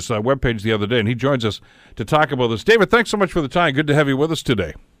webpage the other day, and he joins us to talk about this. David, thanks so much for the time. Good to have you with us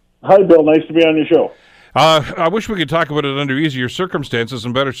today. Hi, Bill. Nice to be on your show. I wish we could talk about it under easier circumstances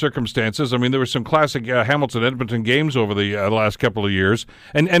and better circumstances. I mean, there were some classic Hamilton-Edmonton games over the last couple of years.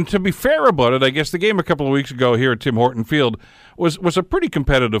 And to be fair about it, I guess the game a couple of weeks ago here at Tim Horton Field was a pretty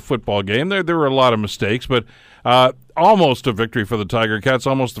competitive football game. There were a lot of mistakes, but almost a victory for the Tiger Cats,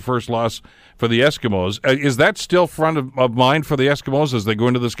 almost the first loss for the Eskimos. Is that still front of mind for the Eskimos as they go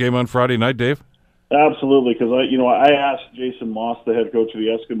into this game on Friday night, Dave? Absolutely, because I asked Jason Moss, the head coach of the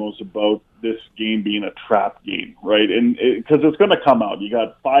Eskimos, about this game being a trap game, right? And because it's going to come out. You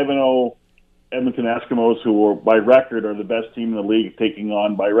got 5-0 Edmonton Eskimos, who are by record are the best team in the league, taking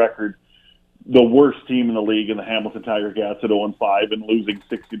on by record the worst team in the league in the Hamilton Tiger Cats at 0-5 and losing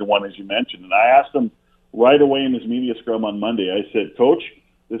 60-1, as you mentioned. And I asked him right away in his media scrum on Monday. I said, Coach,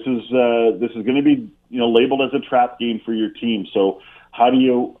 this is going to be labeled as a trap game for your team. So how do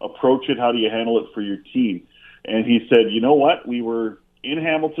you approach it? How do you handle it for your team? And he said, you know what? We were in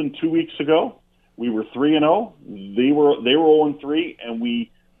Hamilton 2 weeks ago. we were 3-0. They were 0-3, and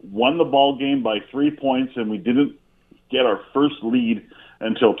we won the ball game by 3 points, and we didn't get our first lead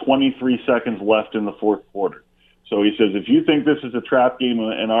until 23 seconds left in the fourth quarter. So he says, if you think this is a trap game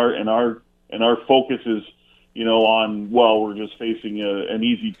and our focus is, on, well, we're just facing an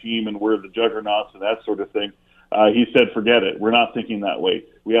easy team and we're the juggernauts and that sort of thing, he said, forget it. We're not thinking that way.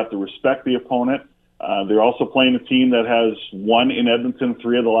 We have to respect the opponent. They're also playing a team that has won in Edmonton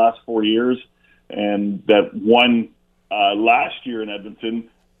 3 of the last 4 years, and that won last year in Edmonton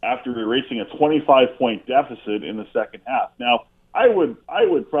after erasing a 25-point deficit in the second half. Now, I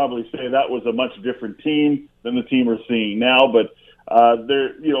would probably say that was a much different team than the team we're seeing now, but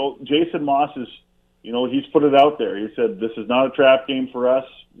Jason Moss is, he's put it out there. He said, this is not a trap game for us.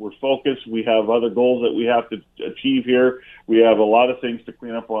 We're focused. We have other goals that we have to achieve here. We have a lot of things to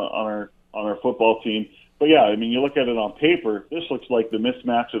clean up on our football team. But yeah, I mean, you look at it on paper, this looks like the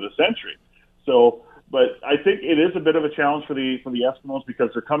mismatch of the century. So, but I think it is a bit of a challenge for the Eskimos because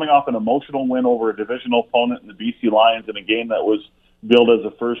they're coming off an emotional win over a divisional opponent in the BC Lions in a game that was billed as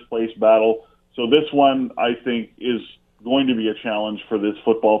a first-place battle. So this one, I think, is going to be a challenge for this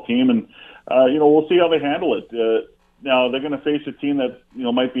football team, and we'll see how they handle it. Now they're going to face a team that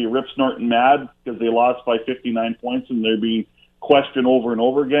might be rip snorting mad because they lost by 59 points and they're being questioned over and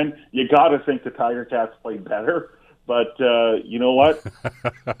over again. You got to think the Tiger Cats played better. But you know what?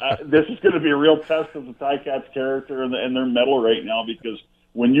 This is going to be a real test of the Ticats' character and their mettle right now, because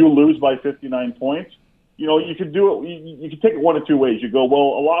when you lose by 59 points, you could do it. You could take it one of two ways. You go,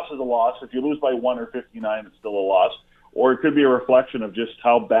 well, a loss is a loss. If you lose by 1 or 59, it's still a loss. Or it could be a reflection of just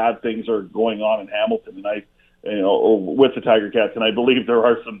how bad things are going on in Hamilton tonight, with the Tiger Cats. And I believe there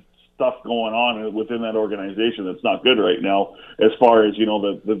are some stuff going on within that organization that's not good right now, as far as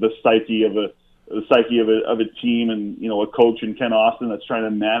the psyche of a team, and a coach in Ken Austin that's trying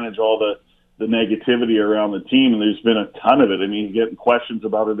to manage all the negativity around the team. And there's been a ton of it. I mean, he's getting questions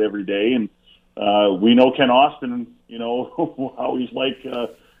about it every day, and we know Ken Austin, how he's like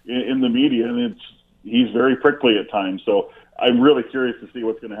in the media, and he's very prickly at times. So I'm really curious to see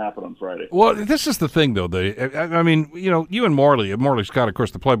what's going to happen on Friday. Well, this is the thing, though. I mean, you and Morley Scott, of course,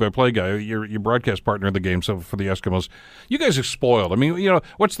 the play-by-play guy, your broadcast partner in the game. So for the Eskimos, you guys are spoiled. I mean,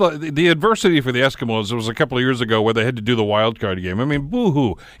 what's the adversity for the Eskimos? It was a couple of years ago where they had to do the wild card game. I mean,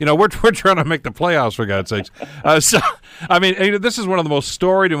 boo-hoo. We're trying to make the playoffs, for God's sakes. So, I mean, this is one of the most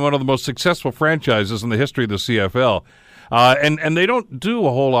storied and one of the most successful franchises in the history of the CFL. And they don't do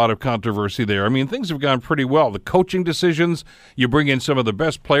a whole lot of controversy there. I mean, things have gone pretty well. The coaching decisions, you bring in some of the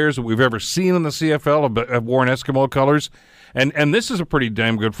best players that we've ever seen in the CFL have worn Eskimo colors. And this is a pretty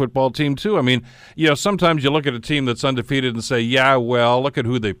damn good football team, too. I mean, sometimes you look at a team that's undefeated and say, yeah, well, look at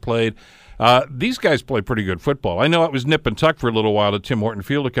who they played. These guys play pretty good football. I know it was nip and tuck for a little while at Tim Horton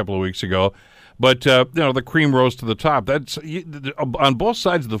Field a couple of weeks ago. But, the cream rose to the top. That's on both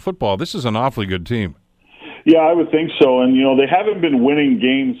sides of the football, this is an awfully good team. Yeah, I would think so. And, they haven't been winning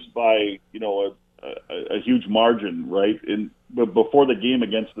games by, a huge margin, right? But before the game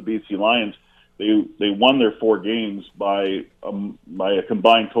against the BC Lions, they won their 4 games by a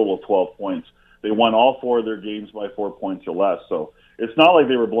combined total of 12 points. They won all 4 of their games by 4 points or less. So it's not like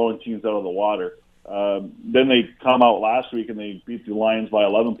they were blowing teams out of the water. Then they come out last week and they beat the Lions by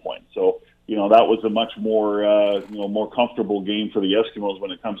 11 points. So, that was a much more, more comfortable game for the Eskimos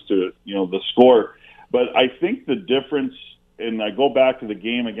when it comes to, the score. But I think the difference, and I go back to the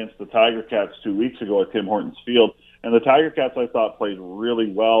game against the Tiger Cats 2 weeks ago at Tim Hortons Field, and the Tiger Cats, I thought, played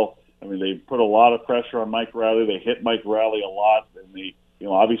really well. I mean, they put a lot of pressure on Mike Riley. They hit Mike Riley a lot, and they,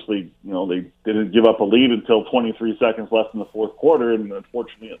 obviously, they didn't give up a lead until 23 seconds left in the fourth quarter, and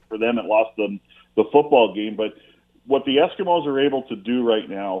unfortunately for them, it lost them the football game. But what the Eskimos are able to do right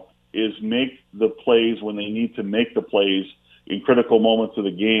now is make the plays when they need to make the plays in critical moments of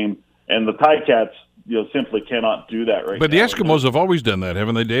the game, and the Ticats, simply cannot do that right now. But the Eskimos have always done that,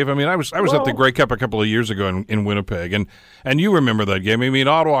 haven't they, Dave? I mean, I was at the Grey Cup a couple of years ago in Winnipeg, and you remember that game. I mean,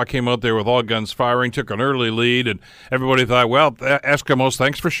 Ottawa came out there with all guns firing, took an early lead, and everybody thought, well, Eskimos,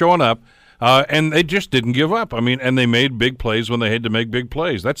 thanks for showing up. And they just didn't give up. I mean, and they made big plays when they had to make big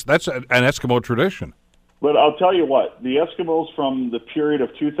plays. That's an Eskimo tradition. But I'll tell you what, the Eskimos from the period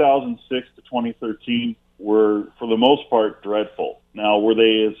of 2006 to 2013 were, for the most part, dreadful. Now, were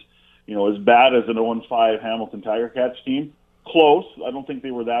they as bad as an 0-5 Hamilton Tiger Cats team? Close. I don't think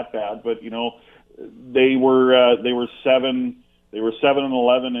they were that bad, but they were 7-11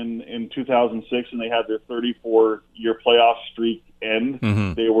 in 2006, and they had their 34-year playoff streak end.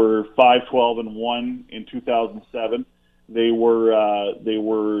 Mm-hmm. They were 5-12-1 in 2007. They were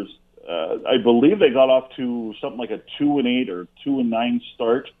I believe they got off to something like a 2-8 or 2-9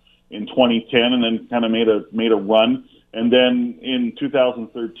 start in 2010, and then kind of made a run. And then in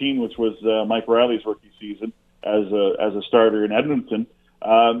 2013, which was Mike Riley's rookie season as a starter in Edmonton,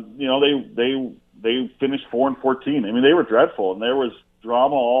 they finished 4-14. I mean, they were dreadful, and there was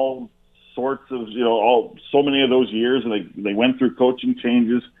drama all sorts of so many of those years, and they went through coaching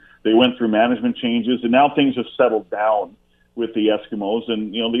changes, they went through management changes, and now things have settled down with the Eskimos.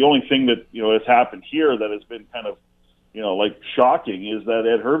 And the only thing that has happened here that has been kind of shocking is that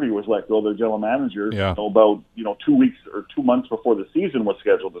Ed Hervey was let go, their general manager, about 2 weeks or 2 months before the season was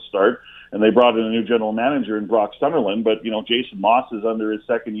scheduled to start, and they brought in a new general manager in Brock Sunderland. But Jason Moss is under his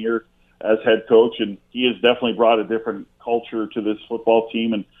second year as head coach, and he has definitely brought a different culture to this football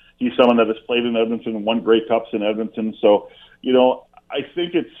team. And he's someone that has played in Edmonton and won Grey Cups in Edmonton. So I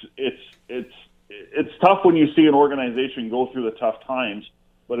think it's tough when you see an organization go through the tough times,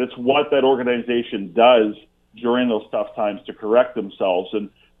 but it's what that organization does during those tough times to correct themselves. And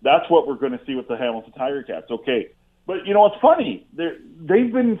that's what we're going to see with the Hamilton Tiger Cats. Okay. But it's funny.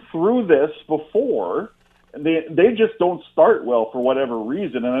 They've been through this before, and they just don't start well for whatever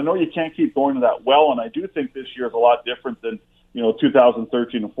reason. And I know you can't keep going to that well, and I do think this year is a lot different than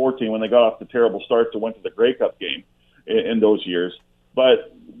 2013 and 14 when they got off the terrible starts and went to the Grey Cup game in those years.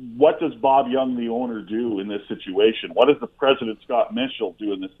 But what does Bob Young, the owner, do in this situation? What does the president, Scott Mitchell,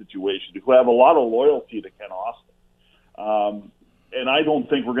 do in this situation? Who have a lot of loyalty to Ken Austin. And I don't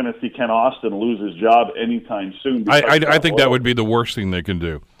think we're going to see Ken Austin lose his job anytime soon. I think that would be the worst thing they can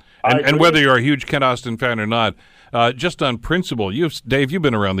do. And whether you're a huge Ken Austin fan or not, just on principle, Dave, you've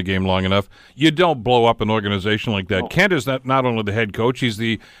been around the game long enough. You don't blow up an organization like that. No. Kent is not only the head coach; he's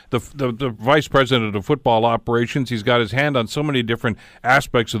the vice president of football operations. He's got his hand on so many different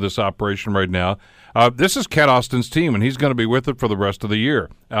aspects of this operation right now. This is Ken Austin's team, and he's going to be with it for the rest of the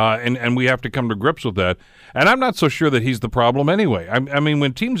year. And we have to come to grips with that. And I'm not so sure that he's the problem anyway. I mean,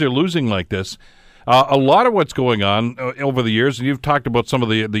 when teams are losing like this. A lot of what's going on over the years, and you've talked about some of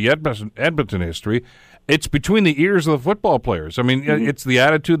the Edmonton history, it's between the ears of the football players. I mean, it's the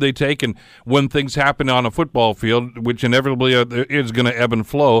attitude they take, and when things happen on a football field, which inevitably is going to ebb and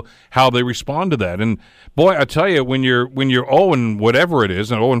flow, how they respond to that. And boy, I tell you, when you're 0 and whatever it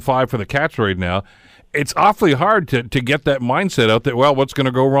is, and 0 and 5 for the Cats right now, it's awfully hard to get that mindset out that, well, what's going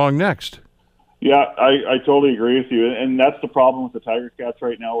to go wrong next? Yeah, I totally agree with you. And that's the problem with the Tiger Cats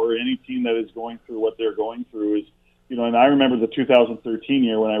right now, or any team that is going through what they're going through is, and I remember the 2013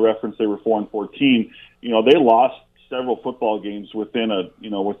 year when I referenced they were 4-14, they lost several football games within a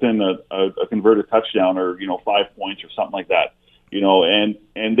converted touchdown or, 5 points or something like that,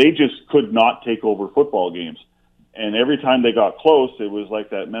 and they just could not take over football games. And every time they got close, it was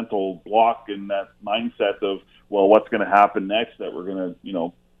like that mental block and that mindset of, well, what's going to happen next, that we're going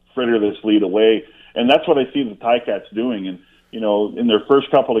to, fritter this lead away. And that's what I see the Ticats doing. And, in their first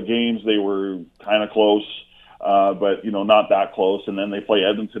couple of games, they were kind of close, but, not that close. And then they play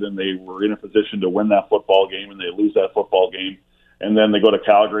Edmonton, and they were in a position to win that football game, and they lose that football game. And then they go to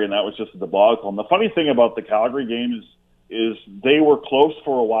Calgary, and that was just a debacle. And the funny thing about the Calgary game is they were close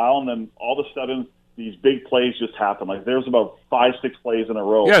for a while, and then all of a sudden these big plays just happened. Like there was about 5-6 plays in a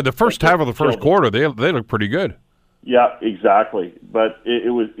row. Yeah, the first half of the first quarter, they look pretty good. Yeah, exactly. But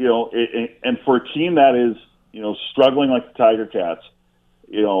it was, and for a team that is, struggling like the Tiger Cats,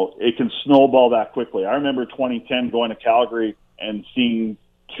 it can snowball that quickly. I remember 2010 going to Calgary and seeing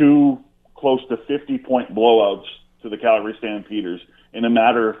 2 close to 50-point blowouts to the Calgary Stampeders in a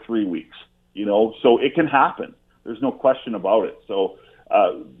matter of 3 weeks. So it can happen. There's no question about it. So,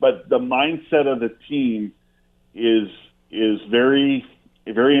 but the mindset of the team is very,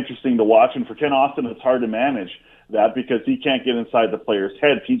 very interesting to watch. And for Ken Austin, it's hard to manage that because he can't get inside the players'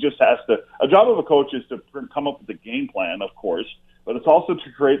 heads. He just has to. A job of a coach is to come up with a game plan, of course, but it's also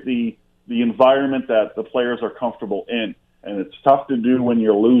to create the environment that the players are comfortable in. And it's tough to do when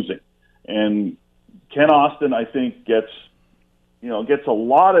you're losing. And Ken Austin, I think, gets a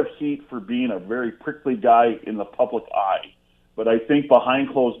lot of heat for being a very prickly guy in the public eye. But I think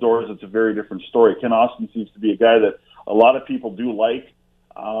behind closed doors, it's a very different story. Ken Austin seems to be a guy that a lot of people do like.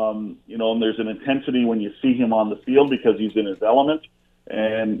 And there's an intensity when you see him on the field because he's in his element.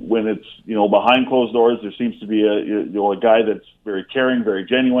 And when it's, behind closed doors, there seems to be a guy that's very caring, very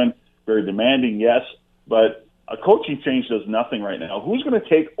genuine, very demanding, yes. But a coaching change does nothing right now. Who's going to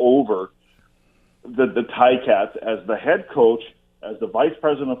take over the Ticats as the head coach, as the vice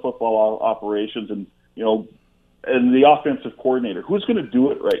president of football operations, and, and the offensive coordinator. Who's going to do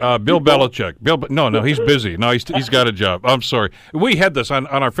it right now? Bill Belichick. No, he's busy. No, he's got a job. I'm sorry. We had this on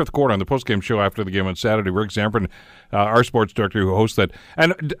our fifth quarter on the postgame show after the game on Saturday. Rick Zamperin, our sports director who hosts that.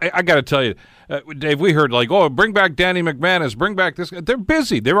 And I got to tell you, Dave, we heard bring back Danny McManus, bring back this guy. They're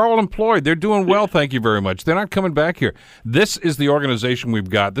busy. They're all employed. They're doing well, thank you very much. They're not coming back here. This is the organization we've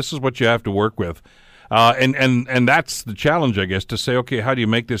got. This is what you have to work with. And that's the challenge, I guess, to say, okay, how do you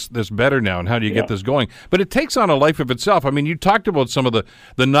make this better now, and how do you get this going? But it takes on a life of itself. I mean, you talked about some of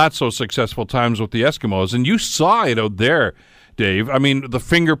the not-so-successful times with the Eskimos, and you saw it out there, Dave. I mean, the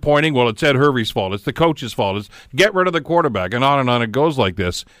finger pointing, well, it's Ed Hervey's fault. It's the coach's fault. It's get rid of the quarterback, and on it goes like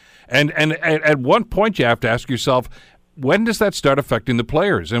this. And at one point you have to ask yourself, when does that start affecting the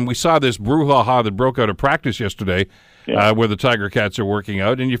players? And we saw this brouhaha that broke out of practice yesterday where the Tiger Cats are working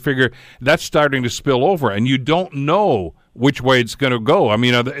out, and you figure that's starting to spill over, and you don't know which way it's going to go. I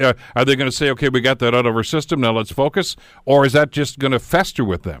mean, are they going to say, okay, we got that out of our system, now let's focus, or is that just going to fester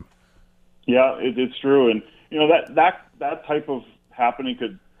with them? Yeah, it's true. And, that type of happening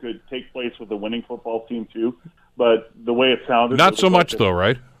could take place with a winning football team too, but the way it sounded... Not so much, though,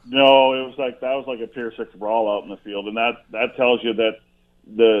 right? No, that was like a Pier 6 brawl out in the field, and that tells you that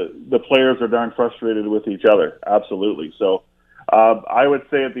the players are darn frustrated with each other. Absolutely. So I would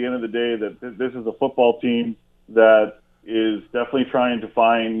say at the end of the day that this is a football team that is definitely trying to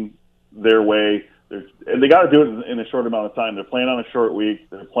find their way. And they got to do it in a short amount of time. They're playing on a short week.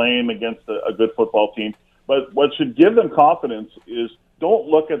 They're playing against a good football team. But what should give them confidence is don't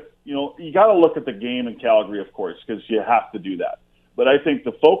look at, you got to look at the game in Calgary, of course, because you have to do that. But I think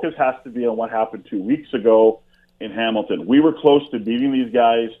the focus has to be on what happened 2 weeks ago in Hamilton. We were close to beating these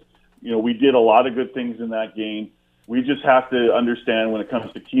guys. We did a lot of good things in that game. We just have to understand when it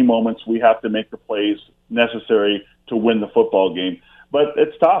comes to key moments, we have to make the plays necessary to win the football game. But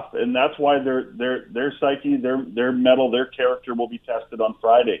it's tough, and that's why their psyche, their mettle, their character will be tested on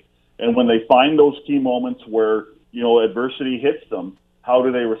Friday. And when they find those key moments where, adversity hits them, how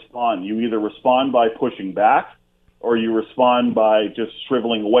do they respond? You either respond by pushing back, or you respond by just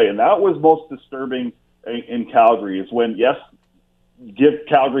shriveling away. And that was most disturbing in Calgary, is when, yes, give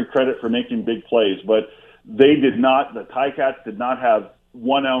Calgary credit for making big plays, but the Ticats did not have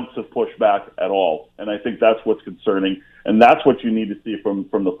 1 ounce of pushback at all. And I think that's what's concerning. And that's what you need to see from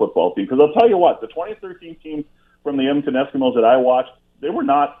the football team. Because I'll tell you what, the 2013 team from the Edmonton Eskimos that I watched, they were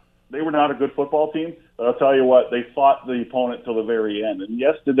not a good football team, but I'll tell you what, they fought the opponent till the very end. And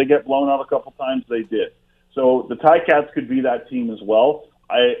yes, did they get blown out a couple times? They did. So the Ticats could be that team as well.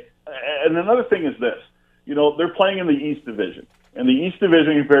 And another thing is this, they're playing in the East Division. And the East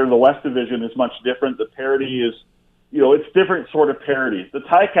Division compared to the West Division is much different. The parity is, it's different sort of parity. The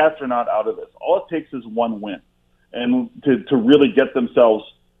Ticats are not out of this. All it takes is one win. And to really get themselves,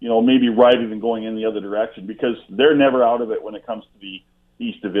 maybe righted and going in the other direction, because they're never out of it when it comes to the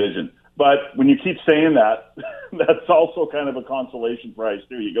East Division. But when you keep saying that, that's also kind of a consolation prize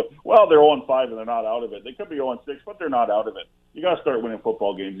too. You go, well, they're 0-5 and they're not out of it. They could be 0-6, but they're not out of it. You got to start winning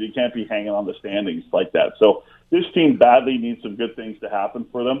football games. You can't be hanging on the standings like that. So this team badly needs some good things to happen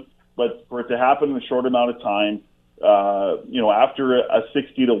for them. But for it to happen in a short amount of time, after a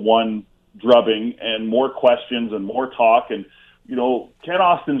 60-1 drubbing and more questions and more talk, and Ken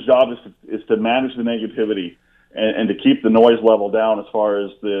Austin's job is to manage the negativity and to keep the noise level down as far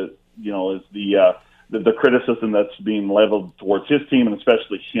as the criticism that's being leveled towards his team and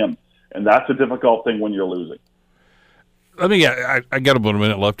especially him. And that's a difficult thing when you're losing. I got about a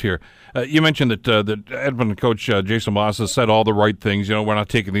minute left here. You mentioned that Edmonton coach Jason Maas has said all the right things. We're not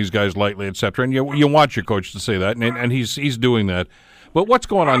taking these guys lightly, etc. And you want your coach to say that, and he's doing that. But what's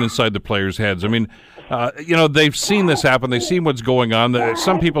going on inside the players' heads? I mean, they've seen this happen. They've seen what's going on.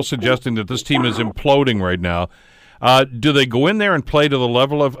 Some people suggesting that this team is imploding right now. Do they go in there and play to the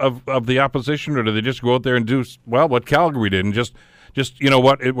level of the opposition, or do they just go out there and do, what Calgary did and just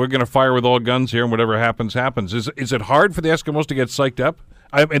we're going to fire with all guns here and whatever happens, happens? Is it hard for the Eskimos to get psyched up,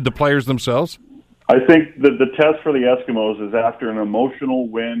 and the players themselves? I think that the test for the Eskimos is after an emotional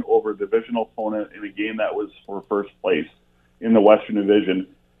win over a divisional opponent in a game that was for first place in the Western Division,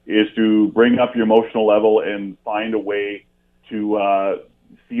 is to bring up your emotional level and find a way to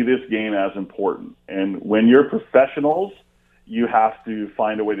see this game as important. And when you're professionals, you have to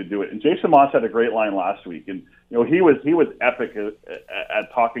find a way to do it. And Jason Maas had a great line last week, and he was epic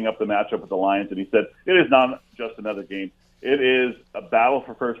at talking up the matchup with the Lions, and he said, it is not just another game. It is a battle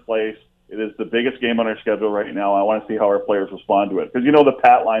for first place. It is the biggest game on our schedule right now. I want to see how our players respond to it. Because the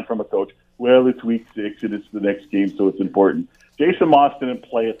pat line from a coach, well, it's week 6 and it's the next game, so it's important. Jason Maas didn't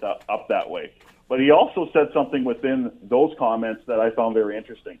play it up that way. But he also said something within those comments that I found very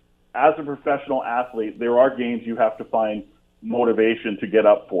interesting. as a professional athlete, there are games you have to find motivation to get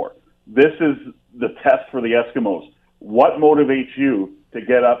up for. This is the test for the Eskimos. What motivates you to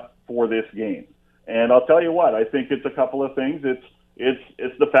get up for this game? And I'll tell you what, I think it's a couple of things.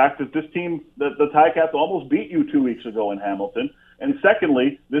 It's the fact that this team, the Ticats, almost beat you 2 weeks ago in Hamilton. And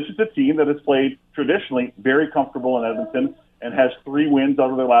secondly, this is a team that has played traditionally very comfortable in Edmonton and has 3 wins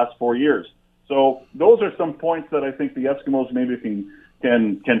out of their last 4 years. So those are some points that I think the Eskimos maybe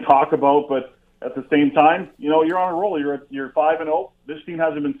can talk about. But at the same time, you're on a roll. You're 5-0. This team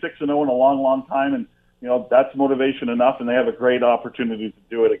hasn't been 6-0 in a long, long time, and that's motivation enough. And they have a great opportunity to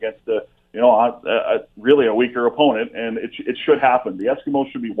do it against really a weaker opponent, and it should happen. The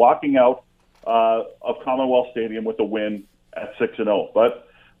Eskimos should be walking out of Commonwealth Stadium with a win at 6-0. But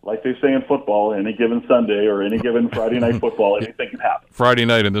like they say in football, any given Sunday or any given Friday night football, anything can happen. Friday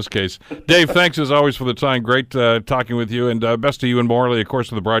night in this case. Dave, thanks as always for the time. Great talking with you, and best to you and Morley, of course,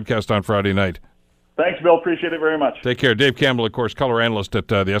 for the broadcast on Friday night. Thanks, Bill. Appreciate it very much. Take care. Dave Campbell, of course, color analyst at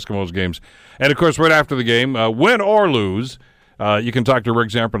the Eskimos games. And, of course, right after the game, win or lose, you can talk to Rick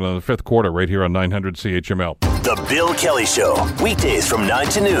Zamperin in the 5th quarter right here on 900 CHML. The Bill Kelly Show, weekdays from 9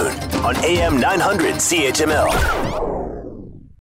 to noon on AM 900 CHML.